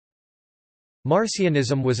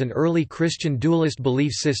Marcionism was an early Christian dualist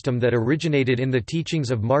belief system that originated in the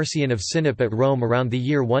teachings of Marcion of Sinope at Rome around the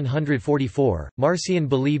year 144. Marcion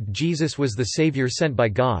believed Jesus was the Savior sent by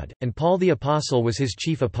God, and Paul the Apostle was his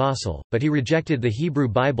chief apostle, but he rejected the Hebrew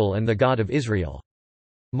Bible and the God of Israel.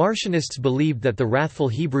 Marcionists believed that the wrathful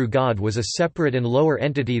Hebrew God was a separate and lower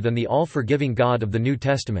entity than the all-forgiving God of the New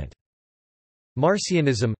Testament.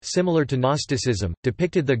 Marcionism, similar to Gnosticism,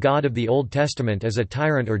 depicted the God of the Old Testament as a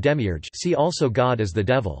tyrant or demiurge, see also God as the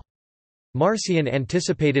devil. Marcion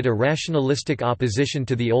anticipated a rationalistic opposition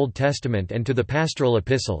to the Old Testament and to the pastoral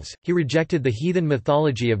epistles. He rejected the heathen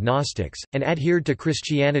mythology of Gnostics, and adhered to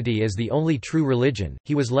Christianity as the only true religion.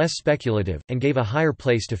 He was less speculative, and gave a higher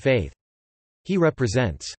place to faith. He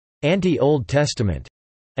represents anti-Old Testament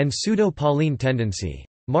and pseudo-Pauline tendency.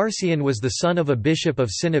 Marcion was the son of a bishop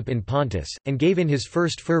of Sinope in Pontus, and gave in his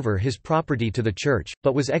first fervor his property to the church,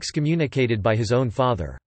 but was excommunicated by his own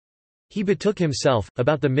father. He betook himself,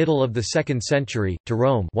 about the middle of the 2nd century, to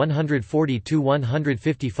Rome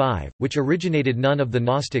 140–155, which originated none of the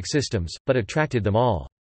Gnostic systems, but attracted them all.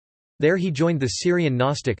 There he joined the Syrian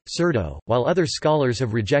Gnostic, Surdo, while other scholars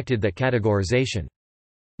have rejected that categorization.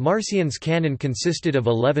 Marcion's canon consisted of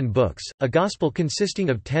 11 books, a Gospel consisting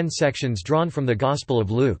of 10 sections drawn from the Gospel of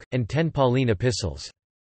Luke, and 10 Pauline epistles.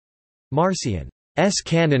 Marcion's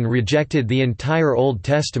canon rejected the entire Old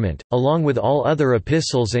Testament, along with all other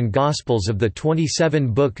epistles and Gospels of the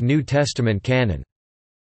 27-book New Testament canon.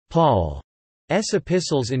 Paul's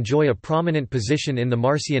epistles enjoy a prominent position in the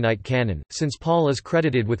Marcionite canon, since Paul is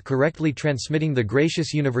credited with correctly transmitting the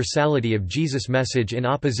gracious universality of Jesus' message in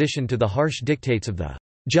opposition to the harsh dictates of the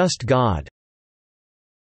just God.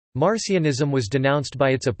 Marcionism was denounced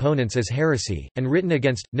by its opponents as heresy, and written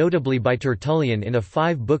against, notably by Tertullian in a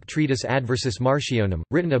 5-book treatise Adversus Marcionum,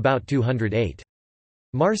 written about 208.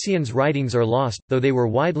 Marcion's writings are lost, though they were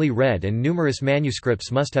widely read and numerous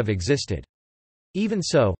manuscripts must have existed. Even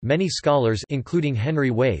so, many scholars including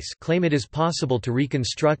Henry Wace claim it is possible to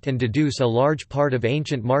reconstruct and deduce a large part of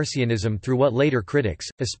ancient Marcionism through what later critics,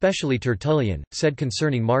 especially Tertullian, said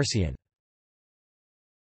concerning Marcion.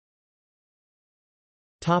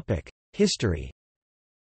 History.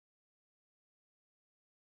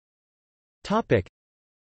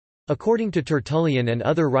 According to Tertullian and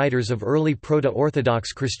other writers of early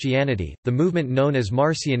Proto-Orthodox Christianity, the movement known as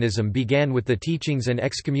Marcionism began with the teachings and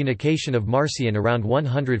excommunication of Marcion around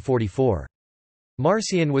 144.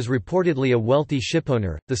 Marcion was reportedly a wealthy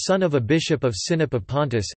shipowner, the son of a bishop of Sinope of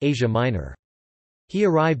Pontus, Asia Minor. He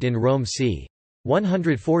arrived in Rome c.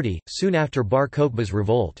 140, soon after Bar Kokhba's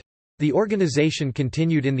revolt. The organization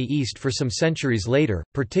continued in the East for some centuries later,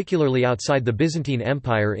 particularly outside the Byzantine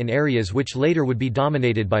Empire in areas which later would be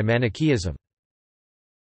dominated by Manichaeism.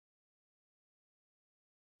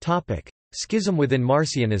 Schism within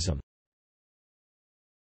Marcionism.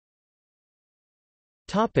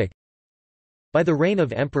 By the reign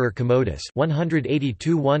of Emperor Commodus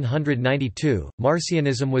 182–192,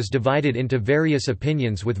 Marcionism was divided into various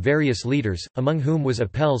opinions with various leaders, among whom was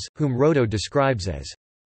Apelles, whom Rhodo describes as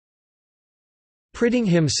priding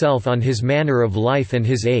himself on his manner of life and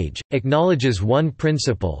his age, acknowledges one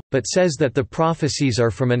principle, but says that the prophecies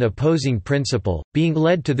are from an opposing principle, being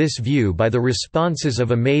led to this view by the responses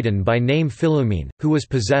of a maiden by name Philomene, who was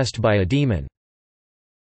possessed by a demon.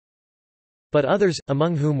 But others,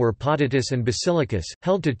 among whom were Potatus and Basilicus,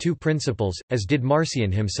 held to two principles, as did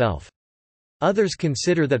Marcion himself. Others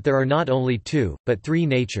consider that there are not only two, but three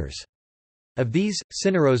natures. Of these,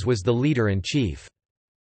 Cineros was the leader and chief.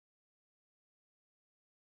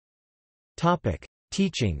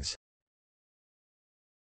 Teachings.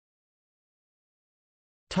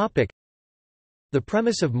 The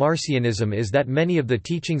premise of Marcionism is that many of the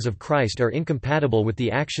teachings of Christ are incompatible with the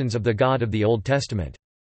actions of the God of the Old Testament.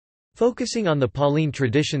 Focusing on the Pauline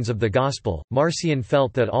traditions of the Gospel, Marcion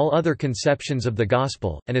felt that all other conceptions of the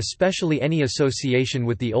Gospel, and especially any association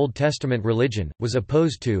with the Old Testament religion, was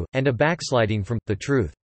opposed to, and a backsliding from, the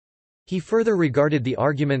truth. He further regarded the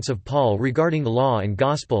arguments of Paul regarding law and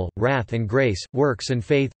gospel, wrath and grace, works and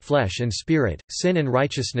faith, flesh and spirit, sin and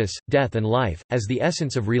righteousness, death and life, as the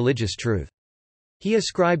essence of religious truth. He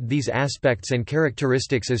ascribed these aspects and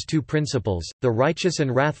characteristics as two principles, the righteous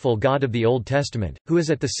and wrathful God of the Old Testament, who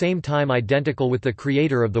is at the same time identical with the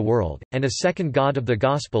Creator of the world, and a second God of the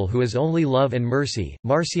Gospel who is only love and mercy.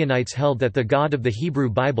 Marcionites held that the God of the Hebrew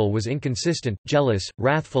Bible was inconsistent, jealous,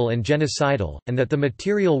 wrathful and genocidal, and that the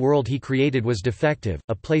material world he created was defective,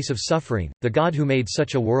 a place of suffering. The God who made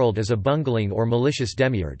such a world is a bungling or malicious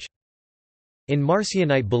demiurge. In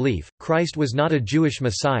Marcionite belief, Christ was not a Jewish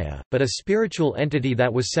Messiah, but a spiritual entity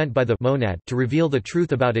that was sent by the monad to reveal the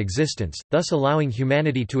truth about existence, thus allowing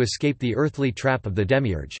humanity to escape the earthly trap of the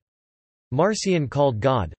demiurge. Marcion called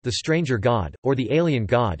God, the stranger God, or the alien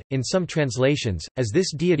God, in some translations, as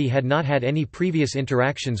this deity had not had any previous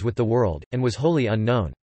interactions with the world, and was wholly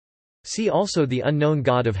unknown. See also the unknown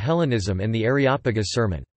God of Hellenism and the Areopagus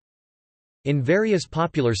sermon. In various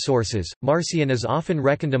popular sources, Marcion is often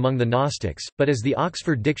reckoned among the Gnostics, but as the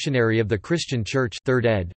Oxford Dictionary of the Christian Church 3rd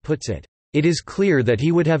ed. Puts it, "It is clear that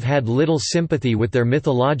he would have had little sympathy with their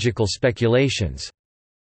mythological speculations."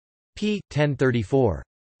 p. 1034.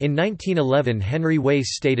 In 1911 Henry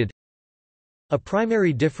Wace stated, "A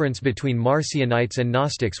primary difference between Marcionites and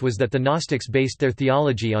Gnostics was that the Gnostics based their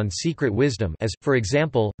theology on secret wisdom as, for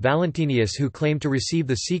example, Valentinius who claimed to receive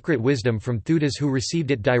the secret wisdom from Theudas who received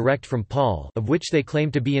it direct from Paul of which they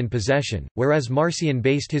claimed to be in possession, whereas Marcion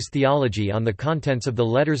based his theology on the contents of the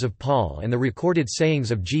letters of Paul and the recorded sayings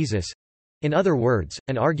of Jesus—in other words,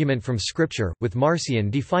 an argument from Scripture, with Marcion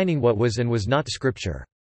defining what was and was not Scripture.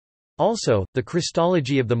 Also, the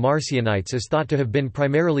Christology of the Marcionites is thought to have been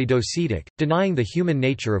primarily docetic, denying the human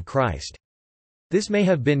nature of Christ. This may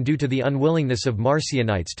have been due to the unwillingness of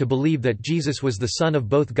Marcionites to believe that Jesus was the Son of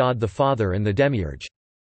both God the Father and the Demiurge.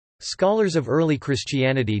 Scholars of early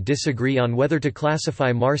Christianity disagree on whether to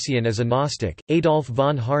classify Marcion as a Gnostic. Adolf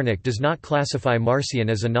von Harnack does not classify Marcion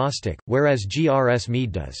as a Gnostic, whereas G.R.S.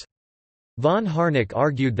 Mead does. Von Harnack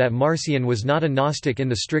argued that Marcion was not a Gnostic in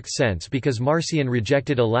the strict sense because Marcion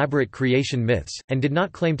rejected elaborate creation myths, and did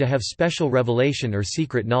not claim to have special revelation or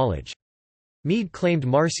secret knowledge. Mead claimed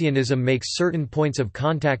Marcionism makes certain points of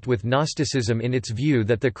contact with Gnosticism in its view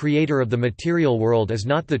that the creator of the material world is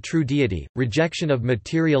not the true deity, rejection of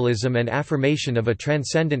materialism and affirmation of a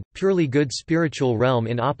transcendent, purely good spiritual realm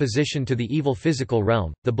in opposition to the evil physical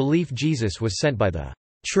realm, the belief Jesus was sent by the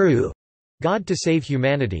true God to save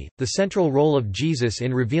humanity, the central role of Jesus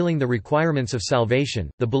in revealing the requirements of salvation,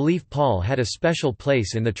 the belief Paul had a special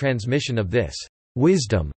place in the transmission of this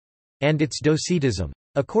wisdom, and its docetism.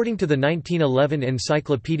 According to the 1911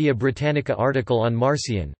 Encyclopaedia Britannica article on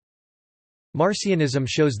Marcion, Marcionism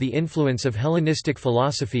shows the influence of Hellenistic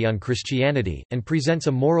philosophy on Christianity, and presents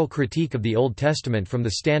a moral critique of the Old Testament from the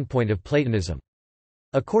standpoint of Platonism.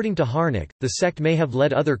 According to Harnack, the sect may have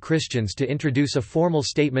led other Christians to introduce a formal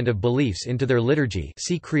statement of beliefs into their liturgy,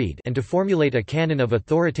 see creed, and to formulate a canon of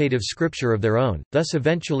authoritative scripture of their own, thus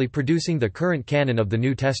eventually producing the current canon of the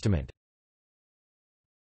New Testament.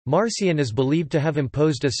 Marcion is believed to have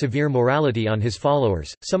imposed a severe morality on his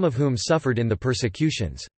followers, some of whom suffered in the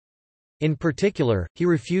persecutions. In particular, he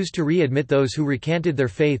refused to re-admit those who recanted their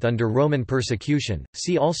faith under Roman persecution.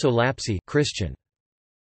 See also Lapsi, Christian.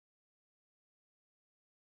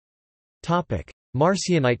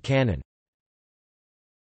 Marcionite canon.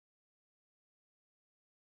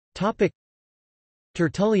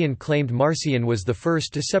 Tertullian claimed Marcion was the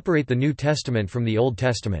first to separate the New Testament from the Old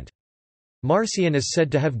Testament. Marcion is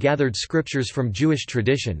said to have gathered scriptures from Jewish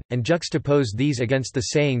tradition, and juxtaposed these against the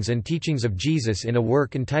sayings and teachings of Jesus in a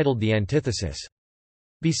work entitled The Antithesis.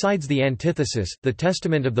 Besides the Antithesis, the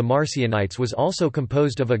Testament of the Marcionites was also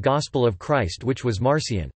composed of a Gospel of Christ which was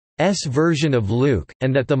Marcion's version of Luke,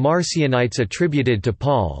 and that the Marcionites attributed to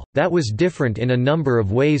Paul, that was different in a number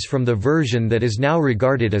of ways from the version that is now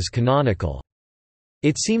regarded as canonical.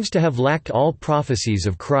 It seems to have lacked all prophecies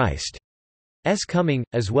of Christ's coming,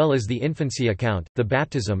 as well as the infancy account, the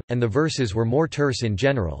baptism, and the verses were more terse in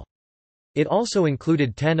general. It also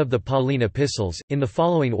included 10 of the Pauline epistles, in the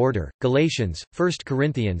following order: Galatians, 1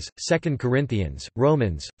 Corinthians, 2 Corinthians,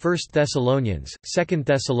 Romans, 1 Thessalonians, 2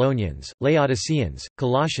 Thessalonians, Laodiceans,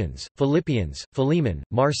 Colossians, Philippians, Philemon.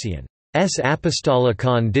 Marcion's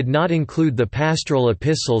Apostolicon did not include the pastoral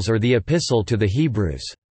epistles or the epistle to the Hebrews.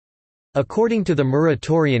 According to the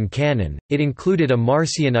Muratorian canon, it included a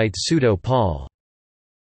Marcionite pseudo-Paul's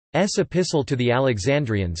epistle to the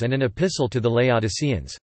Alexandrians and an epistle to the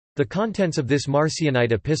Laodiceans. The contents of this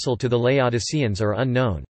Marcionite epistle to the Laodiceans are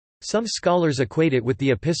unknown. Some scholars equate it with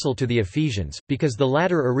the epistle to the Ephesians, because the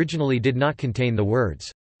latter originally did not contain the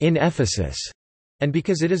words, "in Ephesus", and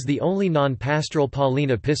because it is the only non-pastoral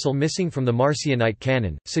Pauline epistle missing from the Marcionite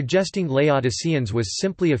canon, suggesting Laodiceans was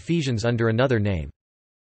simply Ephesians under another name.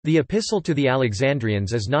 The epistle to the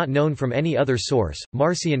Alexandrians is not known from any other source.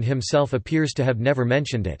 Marcion himself appears to have never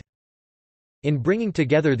mentioned it. In bringing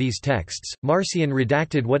together these texts, Marcion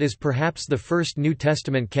redacted what is perhaps the first New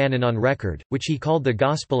Testament canon on record, which he called the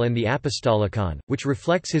Gospel and the Apostolicon, which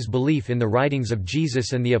reflects his belief in the writings of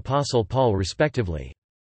Jesus and the Apostle Paul respectively.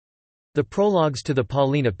 The prologues to the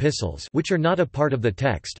Pauline epistles, which are not a part of the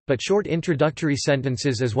text, but short introductory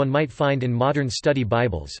sentences as one might find in modern study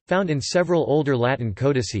Bibles, found in several older Latin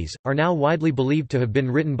codices, are now widely believed to have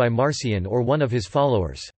been written by Marcion or one of his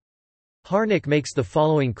followers. Harnack makes the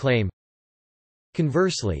following claim.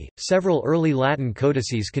 Conversely, several early Latin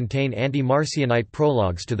codices contain anti-Marcionite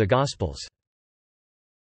prologues to the Gospels.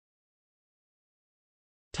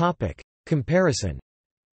 Comparison.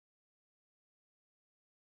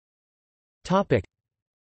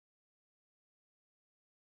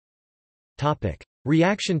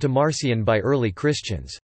 Reaction to Marcion by early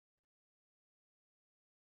Christians.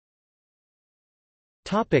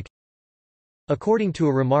 According to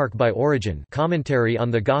a remark by Origen, commentary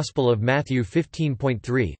on the Gospel of Matthew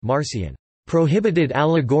 15.3, Marcion prohibited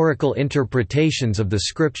allegorical interpretations of the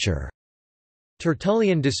Scripture.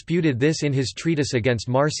 Tertullian disputed this in his treatise against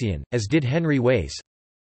Marcion, as did Henry Wace.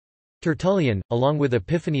 Tertullian, along with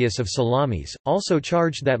Epiphanius of Salamis, also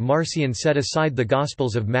charged that Marcion set aside the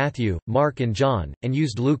Gospels of Matthew, Mark and John, and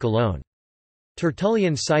used Luke alone.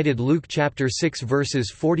 Tertullian cited Luke chapter 6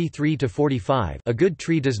 verses 43–45, "A good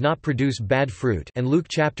tree does not produce bad fruit," and Luke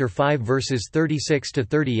chapter 5 verses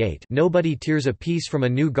 36–38, "Nobody tears a piece from a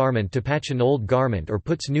new garment to patch an old garment or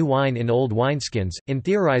puts new wine in old wineskins," in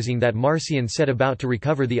theorizing that Marcion set about to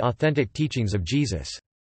recover the authentic teachings of Jesus.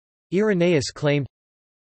 Irenaeus claimed.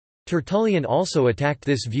 Tertullian also attacked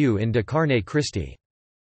this view in De Carne Christi.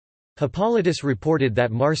 Hippolytus reported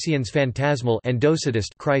that Marcion's phantasmal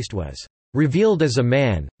endocitist Christ was revealed as a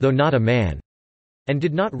man, though not a man, and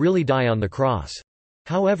did not really die on the cross.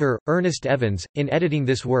 However, Ernest Evans, in editing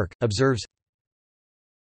this work, observes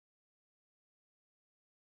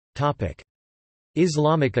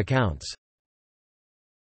Islamic accounts.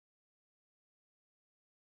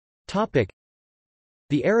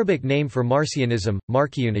 The Arabic name for Marcionism,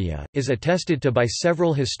 Marciunia, is attested to by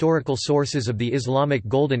several historical sources of the Islamic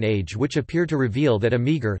Golden Age which appear to reveal that a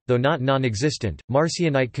meager, though not non-existent,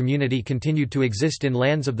 Marcionite community continued to exist in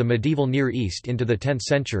lands of the medieval Near East into the 10th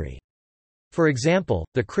century. For example,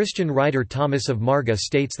 the Christian writer Thomas of Marga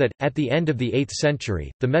states that, at the end of the 8th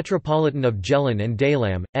century, the metropolitan of Jhelum and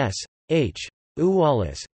Dalam, S.H.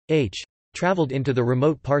 Uwalis, H. travelled into the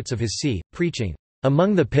remote parts of his see, preaching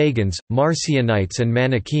among the pagans, Marcionites and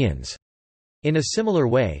Manichaeans. In a similar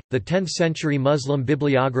way, the 10th-century Muslim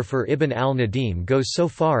bibliographer Ibn al-Nadim goes so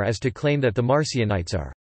far as to claim that the Marcionites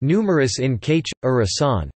are numerous in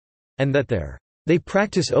Khurasan, and that they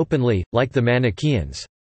practice openly, like the Manichaeans.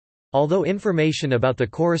 Although information about the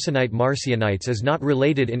Khorasanite Marcionites is not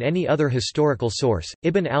related in any other historical source,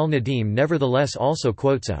 Ibn al-Nadim nevertheless also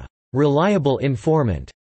quotes a reliable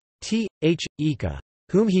informant, Th. Ika,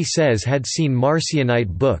 whom he says had seen Marcionite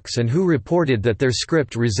books and who reported that their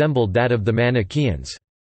script resembled that of the Manichaeans.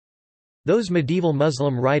 Those medieval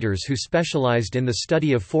Muslim writers who specialized in the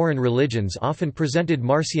study of foreign religions often presented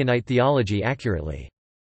Marcionite theology accurately.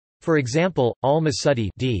 For example, al-Masudi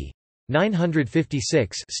d.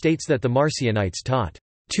 956 states that the Marcionites taught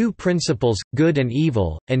two principles, good and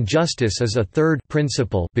evil, and justice as a third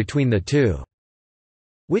principle between the two,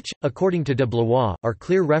 which, according to de Blois, are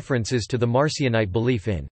clear references to the Marcionite belief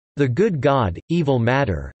in the good God, evil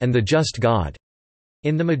matter, and the just God.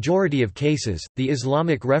 In the majority of cases, the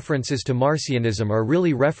Islamic references to Marcionism are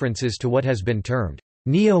really references to what has been termed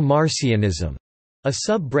Neo-Marcionism, a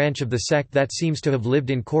sub-branch of the sect that seems to have lived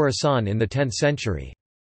in Khorasan in the 10th century.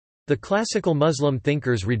 The classical Muslim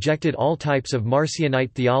thinkers rejected all types of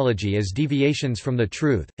Marcionite theology as deviations from the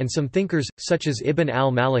truth, and some thinkers, such as Ibn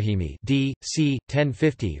al-Malahimi d. c.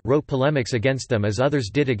 1050, wrote polemics against them as others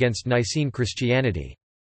did against Nicene Christianity.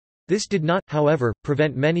 This did not, however,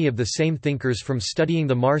 prevent many of the same thinkers from studying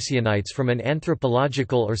the Marcionites from an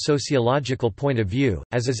anthropological or sociological point of view,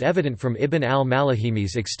 as is evident from Ibn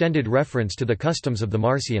al-Malahimi's extended reference to the customs of the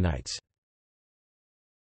Marcionites.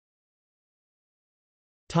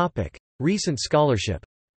 Recent scholarship.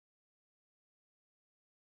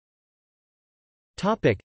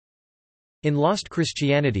 In Lost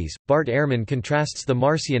Christianities, Bart Ehrman contrasts the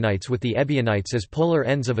Marcionites with the Ebionites as polar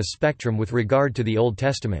ends of a spectrum with regard to the Old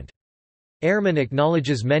Testament. Ehrman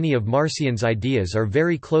acknowledges many of Marcion's ideas are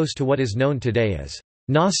very close to what is known today as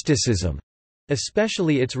Gnosticism,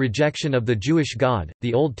 especially its rejection of the Jewish God,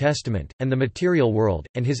 the Old Testament, and the material world,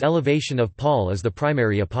 and his elevation of Paul as the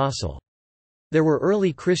primary apostle. There were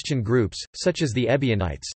early Christian groups, such as the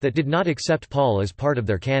Ebionites, that did not accept Paul as part of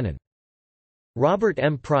their canon. Robert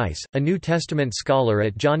M. Price, a New Testament scholar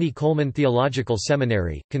at Johnny Coleman Theological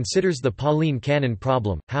Seminary, considers the Pauline canon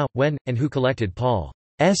problem, how, when, and who collected Paul's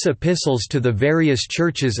epistles to the various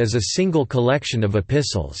churches as a single collection of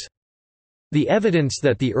epistles. The evidence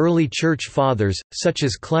that the early Church Fathers, such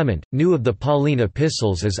as Clement, knew of the Pauline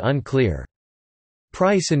epistles is unclear.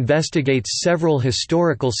 Price investigates several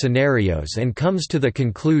historical scenarios and comes to the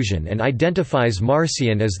conclusion and identifies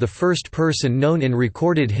Marcion as the first person known in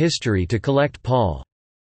recorded history to collect Paul's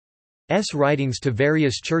writings to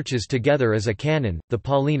various churches together as a canon, the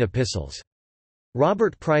Pauline epistles.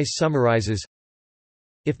 Robert Price summarizes,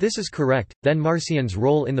 "If this is correct, then Marcion's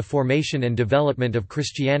role in the formation and development of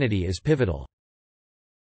Christianity is pivotal."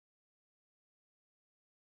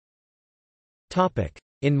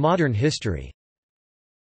 In modern history.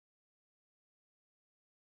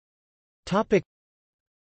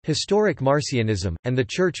 Historic Marcionism, and the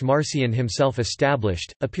church Marcion himself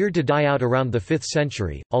established, appeared to die out around the 5th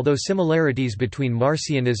century, although similarities between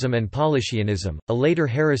Marcionism and Paulicianism, a later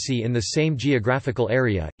heresy in the same geographical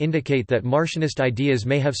area, indicate that Marcionist ideas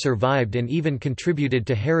may have survived and even contributed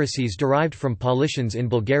to heresies derived from Paulicians in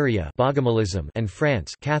Bulgaria and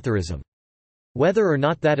France Catharism. Whether or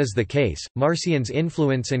not that is the case, Marcion's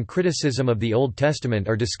influence and criticism of the Old Testament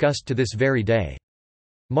are discussed to this very day.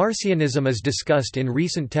 Marcionism is discussed in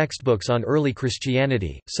recent textbooks on early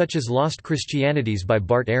Christianity, such as Lost Christianities by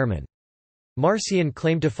Bart Ehrman. Marcion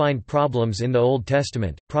claimed to find problems in the Old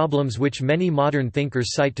Testament, problems which many modern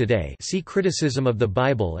thinkers cite today. See Criticism of the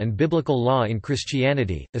Bible and Biblical Law in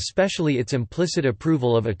Christianity, especially its implicit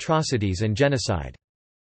approval of atrocities and genocide.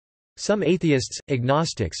 Some atheists,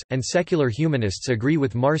 agnostics, and secular humanists agree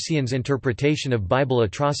with Marcion's interpretation of Bible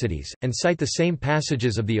atrocities, and cite the same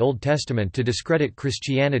passages of the Old Testament to discredit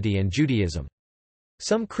Christianity and Judaism.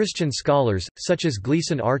 Some Christian scholars, such as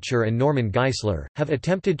Gleason Archer and Norman Geisler, have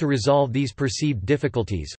attempted to resolve these perceived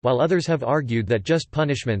difficulties, while others have argued that just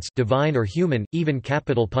punishments, divine or human, even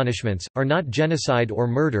capital punishments, are not genocide or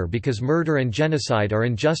murder because murder and genocide are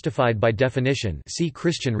unjustified by definition. See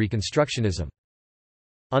Christian Reconstructionism.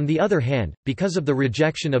 On the other hand, because of the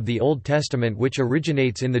rejection of the Old Testament which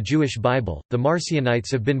originates in the Jewish Bible, the Marcionites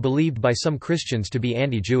have been believed by some Christians to be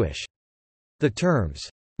anti-Jewish. The terms,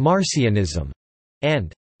 Marcionism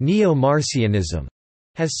and Neo-Marcionism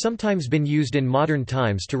has sometimes been used in modern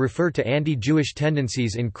times to refer to anti-Jewish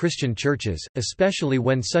tendencies in Christian churches, especially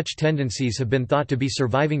when such tendencies have been thought to be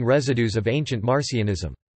surviving residues of ancient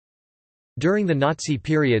Marcionism. During the Nazi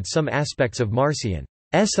period, some aspects of Marcion's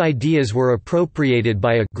ideas were appropriated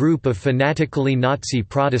by a group of fanatically Nazi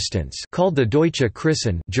Protestants called the Deutsche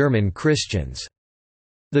Christen, German Christians.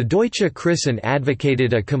 The Deutsche Christen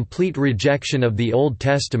advocated a complete rejection of the Old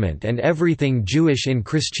Testament and everything Jewish in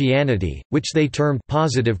Christianity, which they termed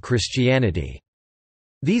positive Christianity.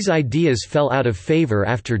 These ideas fell out of favor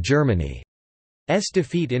after Germany's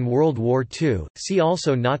defeat in World War II. See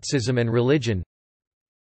also Nazism and religion.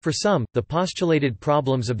 For some, the postulated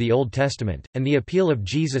problems of the Old Testament, and the appeal of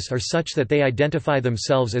Jesus are such that they identify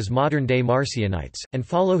themselves as modern-day Marcionites, and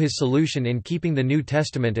follow his solution in keeping the New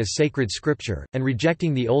Testament as sacred scripture, and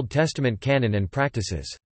rejecting the Old Testament canon and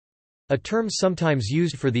practices. A term sometimes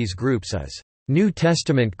used for these groups is, New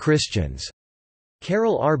Testament Christians.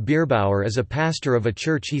 Karol R. Bierbauer is a pastor of a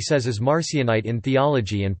church he says is Marcionite in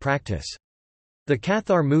theology and practice. The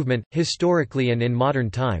Cathar movement, historically and in modern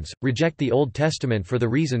times, reject the Old Testament for the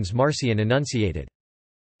reasons Marcion enunciated.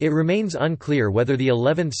 It remains unclear whether the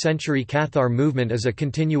 11th-century Cathar movement is a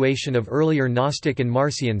continuation of earlier Gnostic and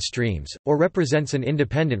Marcion streams, or represents an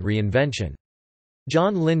independent reinvention.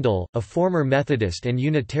 John Lindell, a former Methodist and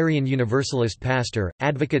Unitarian Universalist pastor,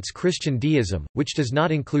 advocates Christian deism, which does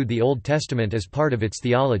not include the Old Testament as part of its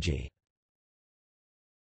theology.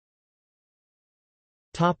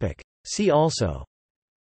 See also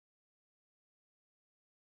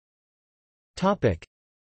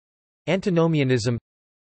Antinomianism,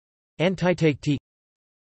 Antiteichy,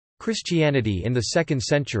 Christianity in the 2nd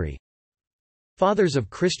century, Fathers of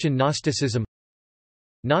Christian Gnosticism,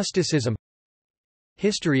 Gnosticism,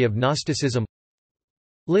 History of Gnosticism,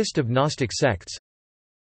 List of Gnostic sects,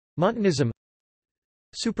 Montanism,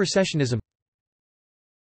 Supersessionism.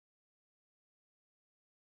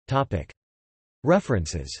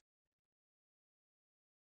 References.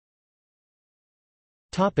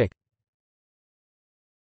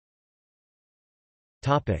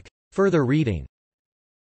 Further reading.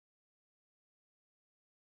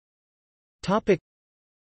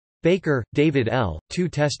 Baker, David L., Two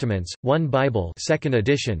Testaments, One Bible 2nd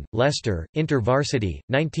edition, Leicester, InterVarsity,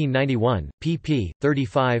 1991, pp.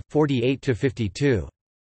 35, 48–52.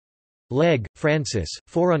 Legge, Francis,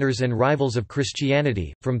 Forerunners and Rivals of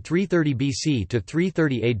Christianity, From 330 BC to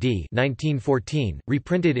 330 AD 1914,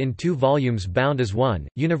 reprinted in 2 volumes bound as one,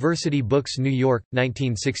 University Books New York,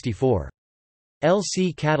 1964.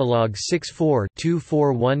 LC Catalog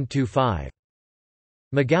 64-24125.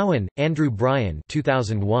 McGowan, Andrew Bryan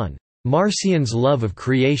 2001. Marcion's Love of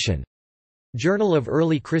Creation. Journal of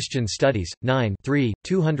Early Christian Studies, 9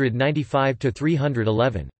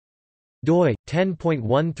 295–311. doi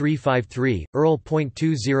 10.1353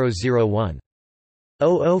 earl.2001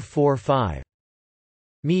 0045.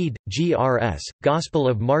 Mead, G.R.S., Gospel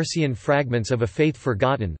of Marcion Fragments of a Faith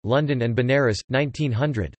Forgotten, London and Benares,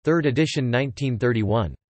 1900, 3rd edition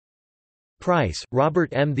 1931. Price,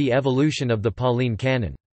 Robert M. The Evolution of the Pauline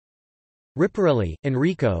Canon. Ripparelli,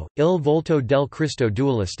 Enrico, Il volto del Cristo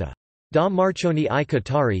dualista. Da Marcioni I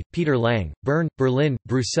Cattari, Peter Lang, Bern, Berlin,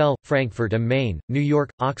 Bruxelles, Frankfurt am Main, New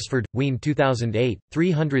York, Oxford, Wien 2008,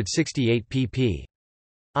 368 pp.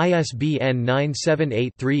 ISBN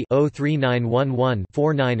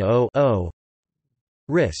 978-3-03911-490-0.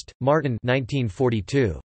 Rist, Martin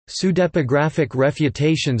 1942. Pseudepographic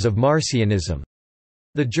Refutations of Marcionism.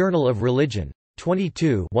 The Journal of Religion.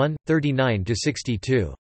 22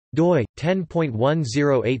 39–62. doi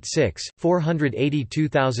 10.1086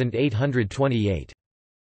 482828.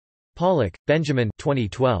 Pollock, Benjamin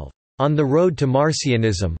 2012. On the Road to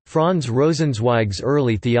Marcionism, Franz Rosenzweig's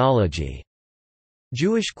Early Theology.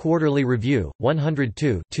 Jewish Quarterly Review,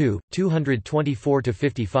 102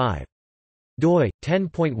 224–55. doi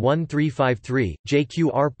 10.1353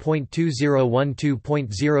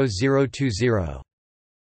 jqr.2012.0020.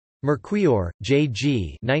 Merquior, J.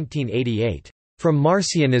 G. 1988. From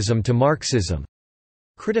Marcionism to Marxism.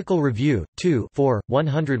 Critical Review, 2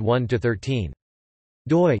 101–13.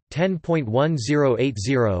 doi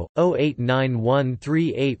 10.1080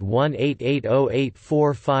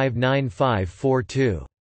 089138188808459542.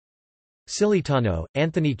 Silitano,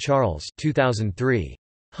 Anthony Charles 2003.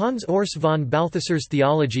 Hans Urs von Balthasar's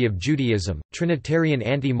Theology of Judaism, Trinitarian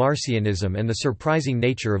Anti-Marcionism and the Surprising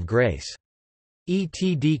Nature of Grace.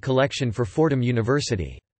 ETD Collection for Fordham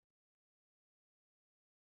University.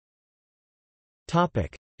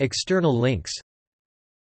 External links.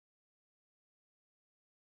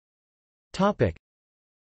 The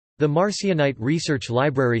Marcionite Research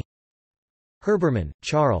Library. Herbermann,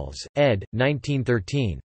 Charles, ed.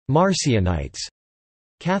 1913. Marcionites.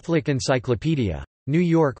 Catholic Encyclopedia. New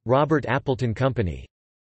York, Robert Appleton Company.